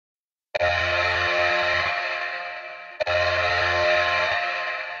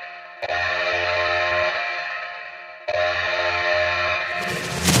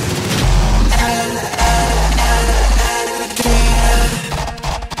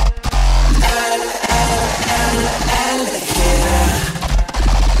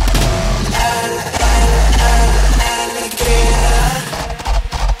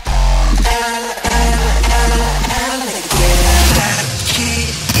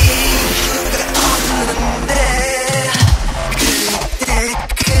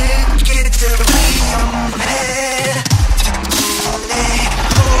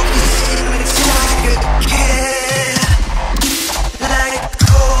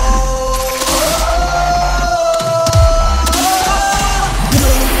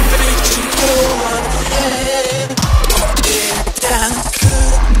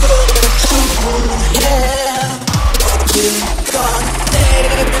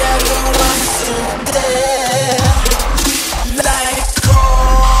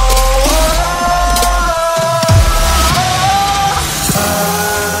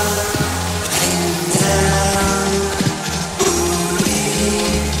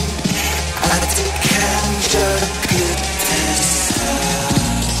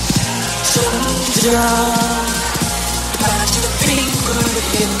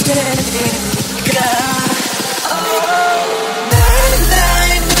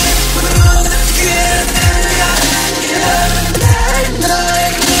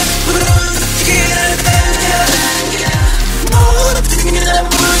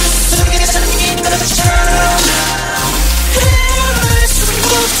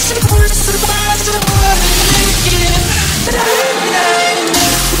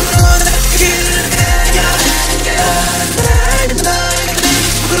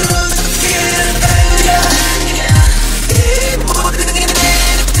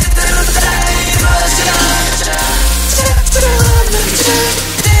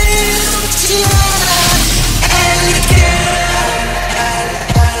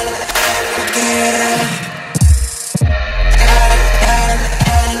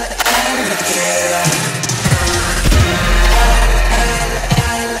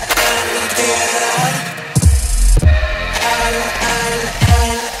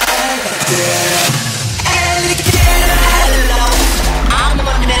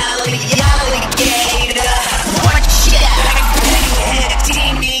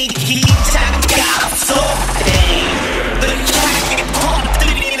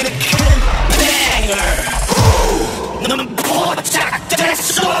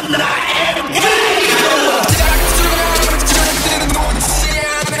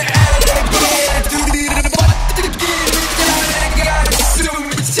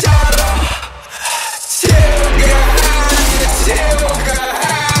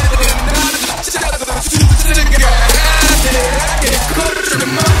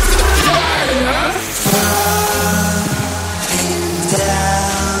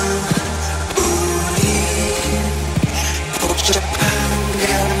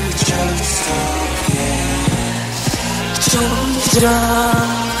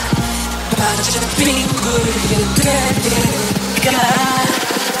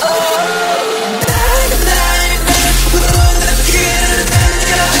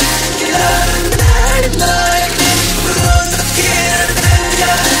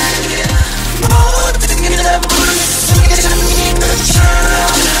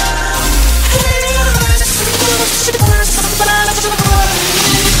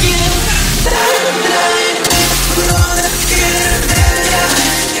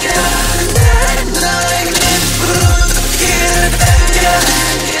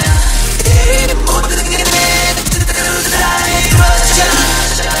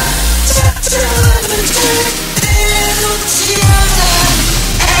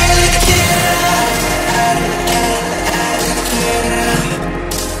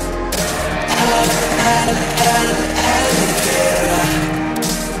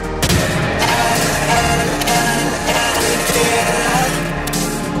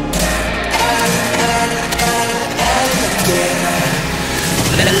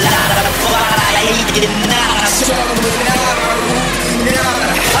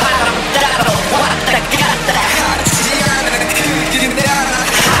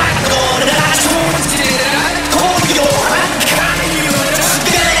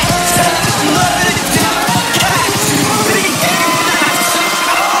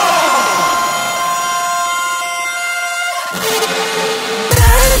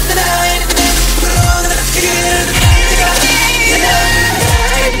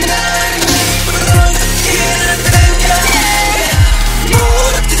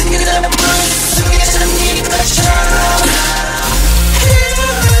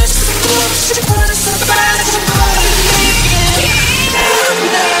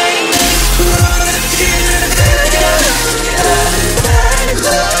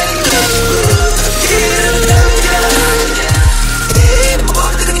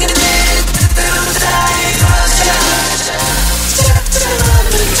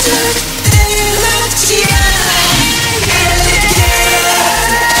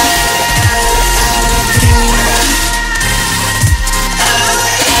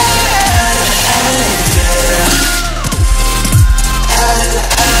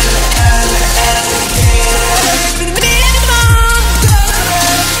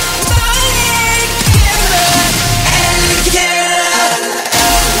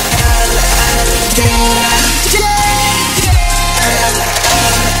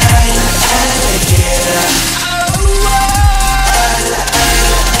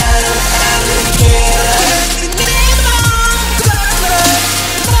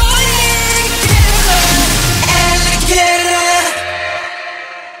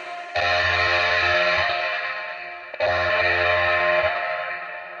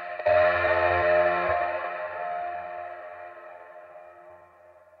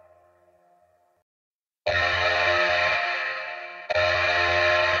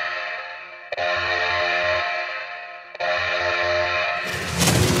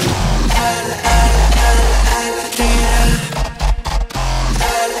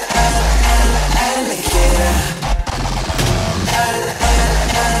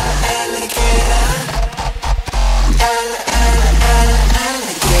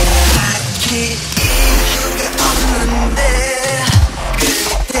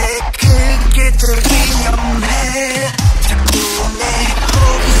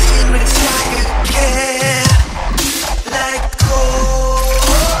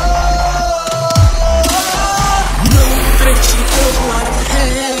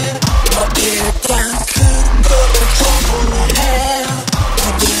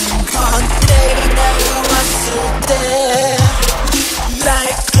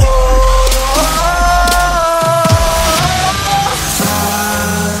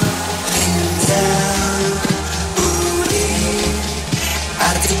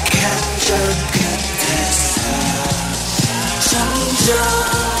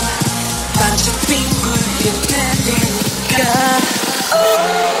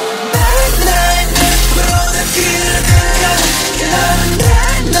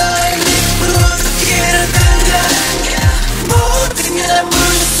난 너의 입으로 길을 당겨 모든 게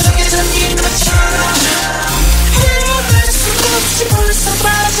물속에 잠긴 것처럼 헤어날 수 없이 벌써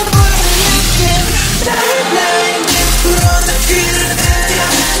빠져버린 느낌 난 너의 입으로 길을 당겨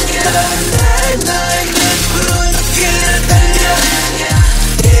난 너의 입으로 길을 당겨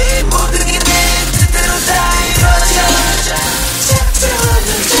이 모든 게 내 뜻대로 다 이루어져 작전은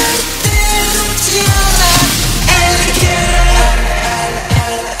절대 놓지 않아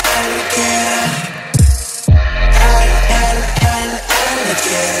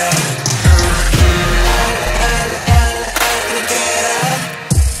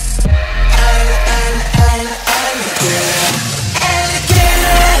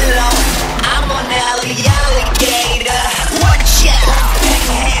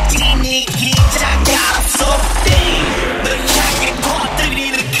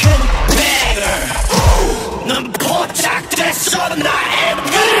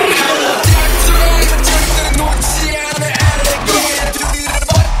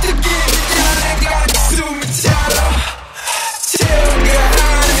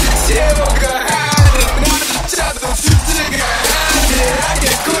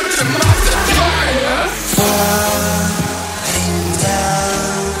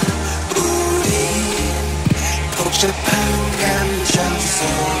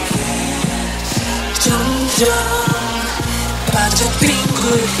빠져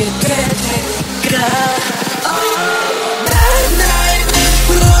빙굴게 되니까 난 나의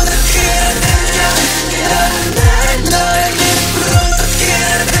입으로 길을 당겨 난 너의 입으로 길을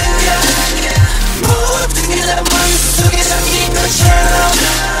당겨 모든 게 다 물속에 잠긴 것처럼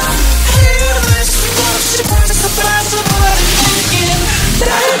헤어날 수 없이 벌써 빠져버린 느낌 난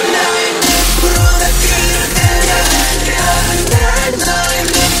나의 입으로 길을 당겨 난 너의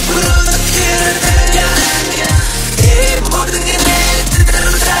입으로 길을 당겨 이 모든 게 내 뜻대로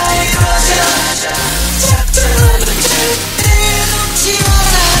다 이루어져 작전은 절대 놓지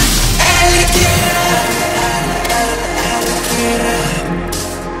않아 Alligator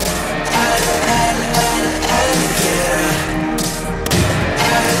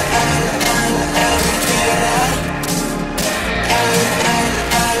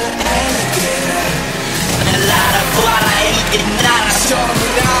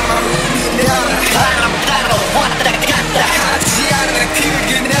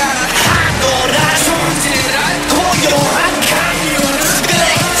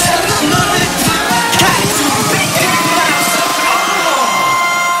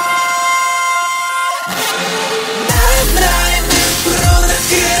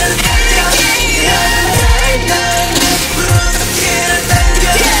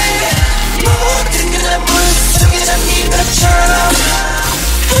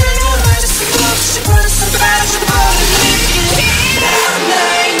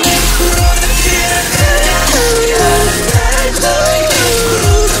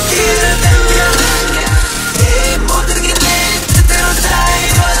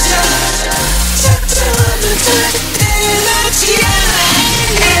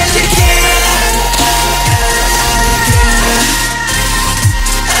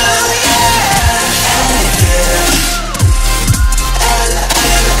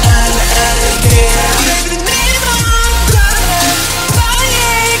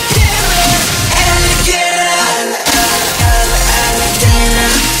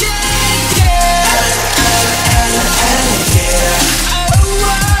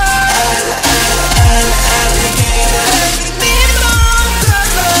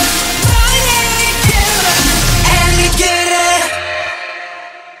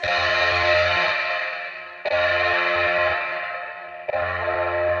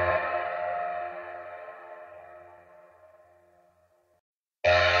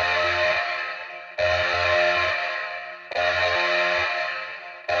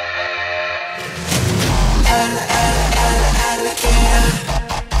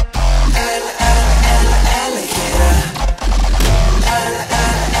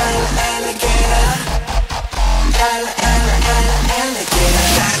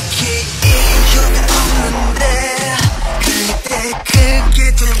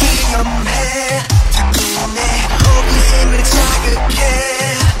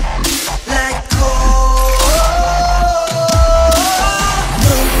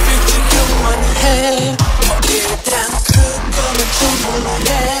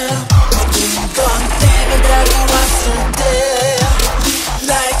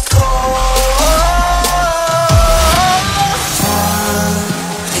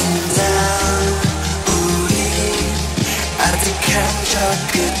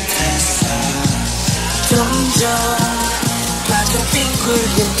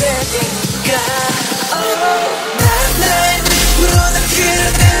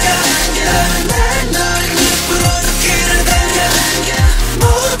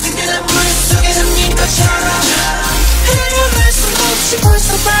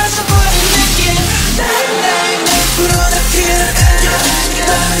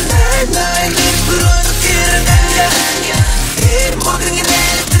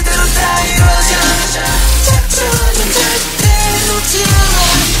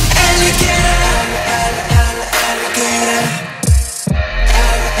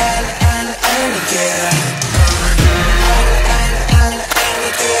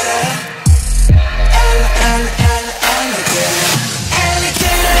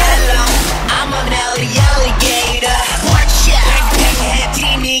Hello, I'm an alligator. Watch out.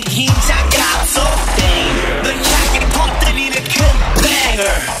 팽팽해지니 긴장감 속에 넌 향해 퍼뜨리는 큰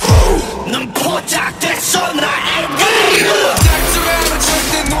banger. 넌 포착됐어 나의 Alligator. 작정하면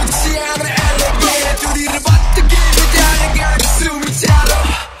절대 놓지 않은 Alligator. 두리를 버티기를 달려가는 숨이 차로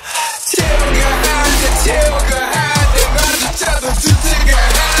채워가 한대 마주쳐도 주제가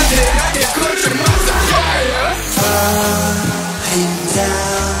한대 나의 굴절 맞서 fire. Falling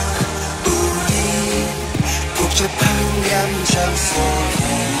down 우리 복잡한 감정 속에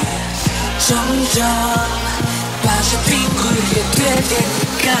점점 빠져 빙굴게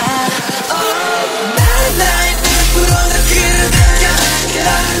되니까 나는 나의 늪으로 널 끌어당겨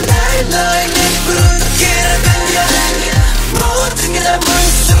나는 너의 늪으로 널 끌어당겨 모든 게 다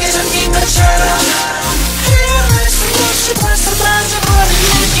물속에 잠긴 것처럼 헤어날 수 없이 벌써 빠져버린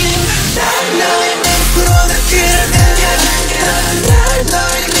느낌 나는 너의 늪으로 널 끌어당겨 나는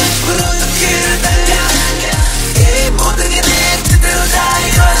너의 늪으로 널 끌어당겨 이 모든 게 내 뜻대로 다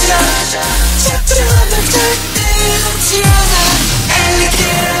이루어져 작정한 널 절대 놓지 않아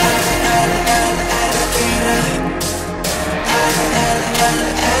Alligator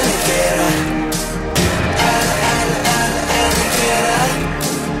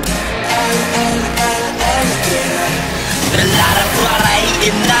나라 봐라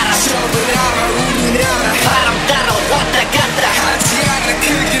이게 나라 저분하라 우리나라 바람 따라 왔다 갔다 하지 않는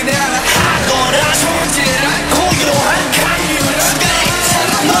그게 나라 하거라 존재란 고요한 강렬한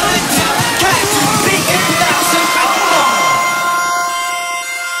시간에 너를 다 비게 나서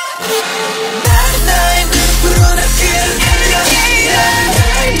나는 나의 늪으로 날 끌어당겨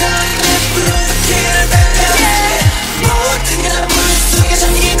나는 너의 늪으로 날 끌어당겨 모든 게 다 물속에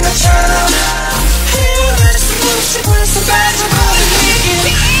잠긴 것처럼 헤어날 수 없이 벌써 빠져버린 느낌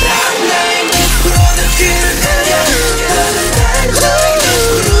나는 나의 늪으로 날 끌어당겨 나는 너의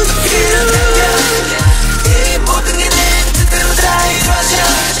늪으로 날 끌어당겨 이 모든 게 내 뜻대로 다 이루어져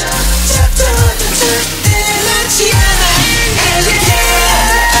작정한 건 절대 놓지 않아 Alligator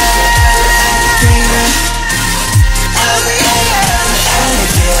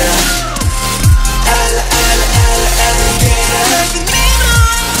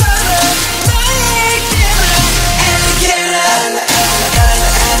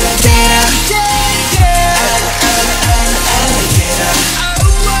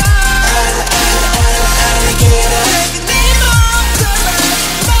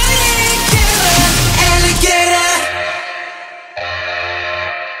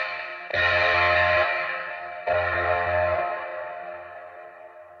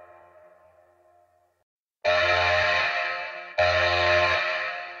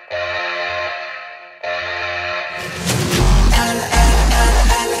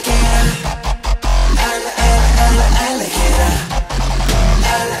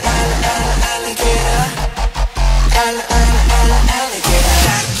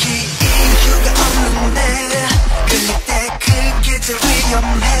딱히 이유가 없는데 그럴 때 그게 제일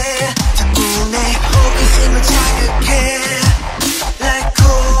위험해 자꾸 내 호기심을 자극해 Like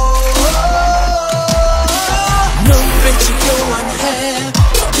눈빛이 교환해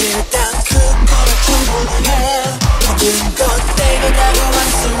일단 그거라 충분해 모든 것 내가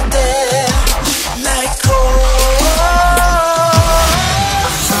다가왔을 때 Like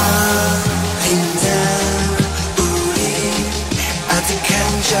Falling down 우리 아득한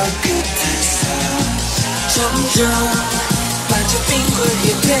저 끝에서 점점 빠져 빙굴게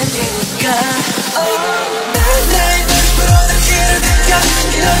되니까 난 나의 늪으로 널 끌어당겨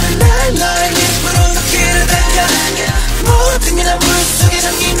너는 난 너의 늪으로 널 끌어당겨 모든 게 다 물속에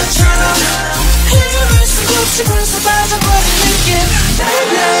잠긴 것처럼 헤어날 수 없이 벌써 빠져버린 느낌 난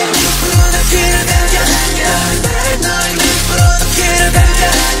나의 늪으로 널 끌어당겨 난 너의 늪으로 널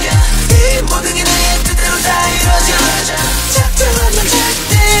끌어당겨 이 모든 게 내 뜻대로 다 이루어져 작정한 건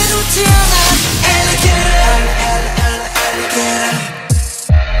절대 놓지 않아 Alligator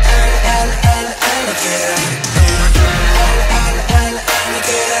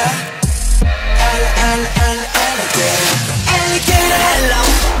Hello,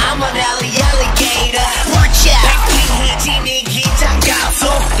 I'm an alligator. Watch out. 팽팽해지니 긴장감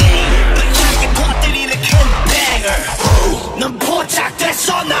속에 넌 향해 퍼뜨리는 큰 banger. 넌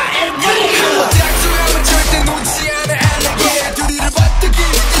포착됐어 나의 Alligator. 작정하면 절대 놓지 않은 Alligator. 두리를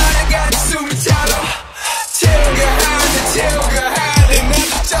버티기를 달려가는 숨이 차로 채워가 한대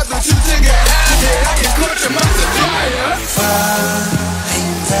마주쳐도 주제가 한대 나의 굴절 맞서 fire.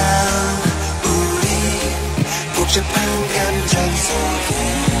 Falling down 우리 복잡한 감정 속에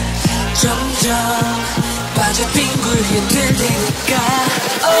점점 빠져 빙굴이 될 테니까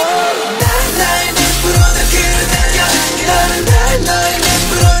난 나의 늪으로 널 끌어당겨 너는 날 너의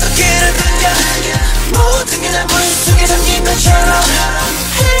늪으로 널 끌어당겨 모든 게 다 물속에 잠긴 것처럼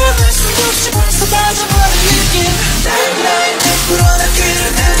헤어날 수 없이 벌써 빠져버린 느낌 난 나의 늪으로 널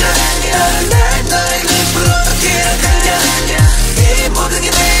끌어당겨 너는 날 너의 늪으로 널 끌어당겨 이 모든 게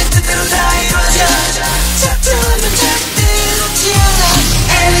내 뜻대로 다 이루어져 작정하면 절대 놓지 않아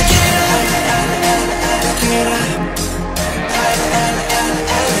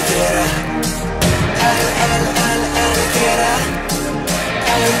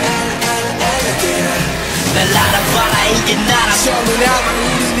날 알아봐라 이게 나라 서문화만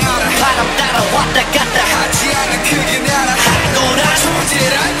우리나라 바람 따라 왔다 갔다 하지 않은 그게 나라 고란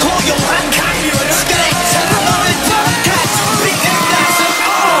존재란 고요한 강렬한 스케이트로 너를 덕할 준비가 나서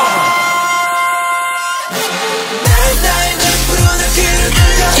날 나의 늪으로 널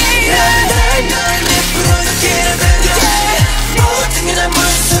끌어당겨 날 너의 늪으로 널 끌어당겨 모든 게 다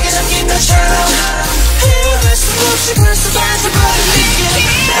물속에 잠긴 것처럼 헤어날 수 없이 벌써 빠져버린 느낌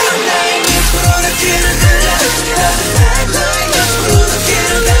난 나의 늪으로 널 끌어당겨 날 너의 늪으로 널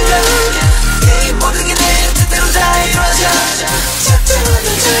끌어당겨 이 모든 게 내 뜻대로 다 이루어져 작정하면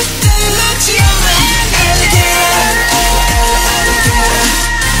절대 놓지 않아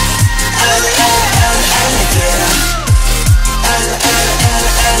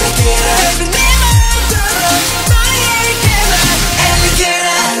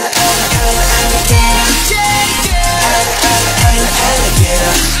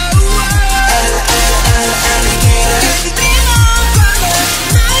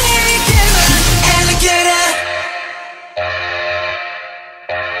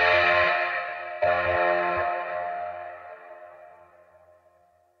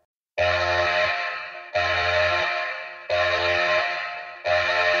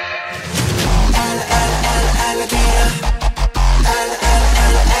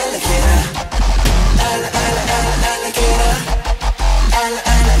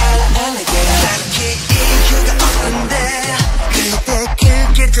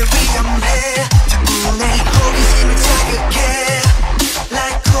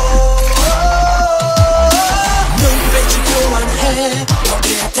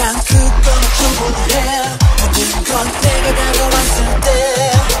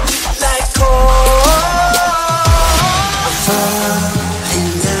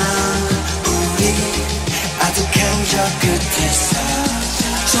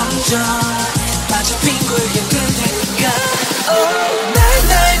빠져 빙굴게 될 테니까 날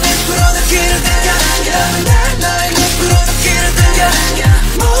나의 늪으로 널 끌어당겨 너는 날 너의 늪으로 널 끌어당겨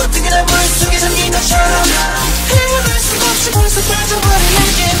모든 게 다 물속에 잠긴 것처럼 헤어날 수 없이 벌써 빠져버린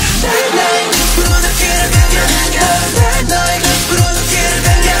느낌 날 나의 늪으로 널 끌어당겨 너는 날 너의 늪으로 널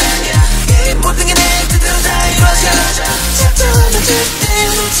끌어당겨 이 모든 게 내 뜻대로 다 이루어져 작정하면 절대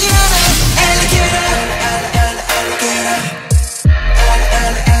놓지 않아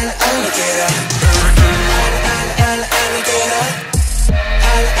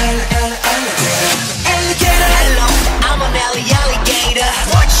Alligator Hello, I'm an alligator.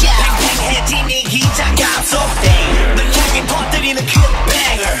 Watch out. 팽팽해 네 기자 감속. 널 향해 퍼뜨리는 그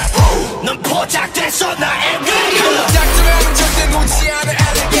banger. 넌 포착됐어 나 Alligator. 작정하면 절대 놓지 않아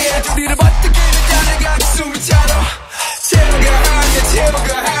Alligator 우리를 버티기는 따라가기 숨이 차도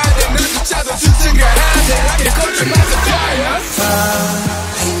채워가 하네 너조차도 주체가 하네 나게 거쳐마서 fire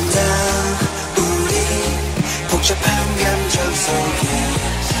Falling down 우리 복잡한 감정 속에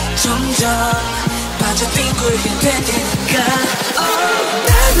점점 빠져 빙굴게 될 테니까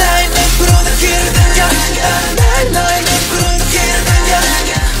난 나의 늪으로 널 끌어당겨 난 너의 늪으로 널 끌어당겨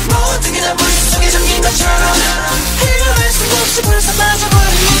모든 게 다 물속에 잠긴 것처럼 헤어날 수 없이 벌써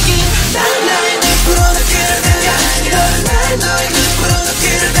빠져버린 느낌 난 나의 늪으로 널 끌어당겨 너는 날 너의 늪으로 널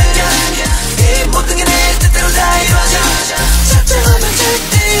끌어당겨 이 모든 게 내 뜻대로 다 이루어져 작정하면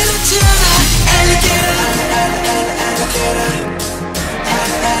절대 놓지 않아 Alligator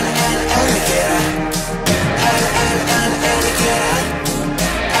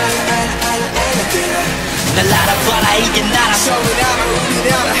날 알아봐라 이게 나라 서문화만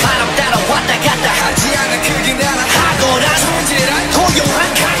우리나라 바람 따라 왔다 갔다 하지 않은 그게 나라 하고란 존재란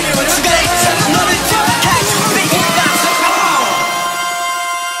고요한 강렬한 스케이트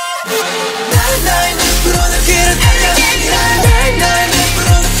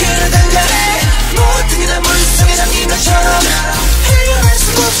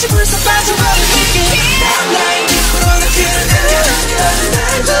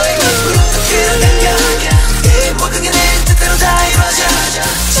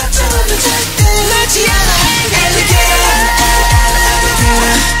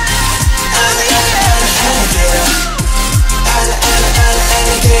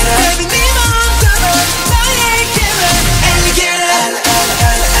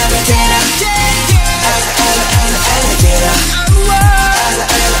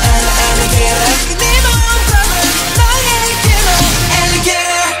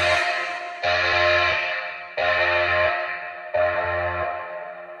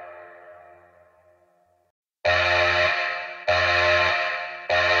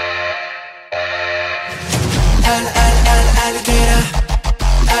Alligator, alligator,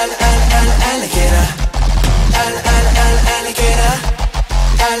 alligator,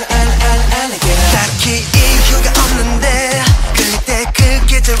 alligator. 딱히 이유가 없는데 그때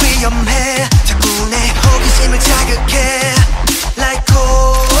그게 더 위험해. 자꾸 내 호기심을 자극해. Like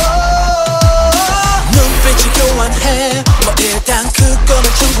눈빛을 교환해. 뭐 일단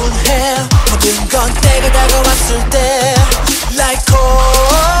그거면 충분해. 모든 건 때가 다가왔을 때 Like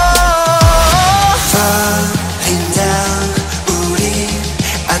Falling down. 우리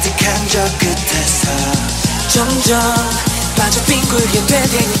아득한 저 끝에서 점점 빠져 빙굴게 될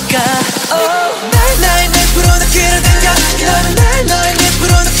테니까 날 나의 늪으로 나 끌어당겨. 너는 날 너의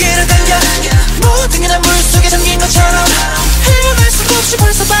늪으로 나 끌어당겨. 모든 게 난 물속에 잠긴 것처럼 헤어날 수 없이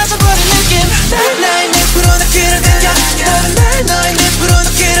벌써 빠져버린 느낌. 날 나의 늪으로 나 끌어당겨. 너는 날 너의 늪으로 나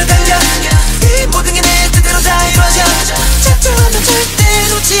끌어당겨. 이 모든 게 내 뜻대로 다 이루어져. 작정하면 절대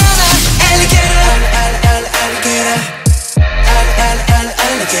놓지 않아. Alligator, alligator, alligator,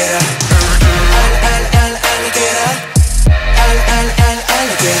 alligator.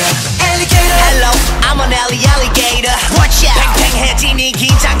 Hello, I'm an alligator. Watch out. 팽팽해진 이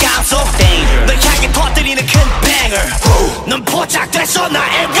긴장감 속 널 향해 퍼뜨리는 큰 banger. 넌 포착됐어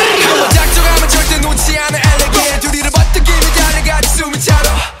나의 위로. 한번 작정하면 절대 놓지 않아 alligator. 둘이를 버티기며 달려가지 숨이 차도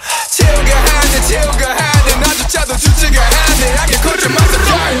채우가 하네 나조차도 주체가 하네. I get caught in my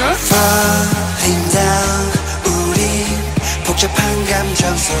fire. Falling down. 우리 복잡한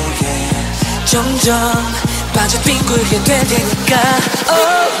감정 속에 점점 빠져 빙굴게 될 테니까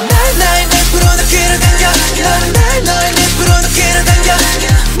날 나의 늪으로 나 끌어당겨. 너는 날 너의 늪으로 나 끌어당겨.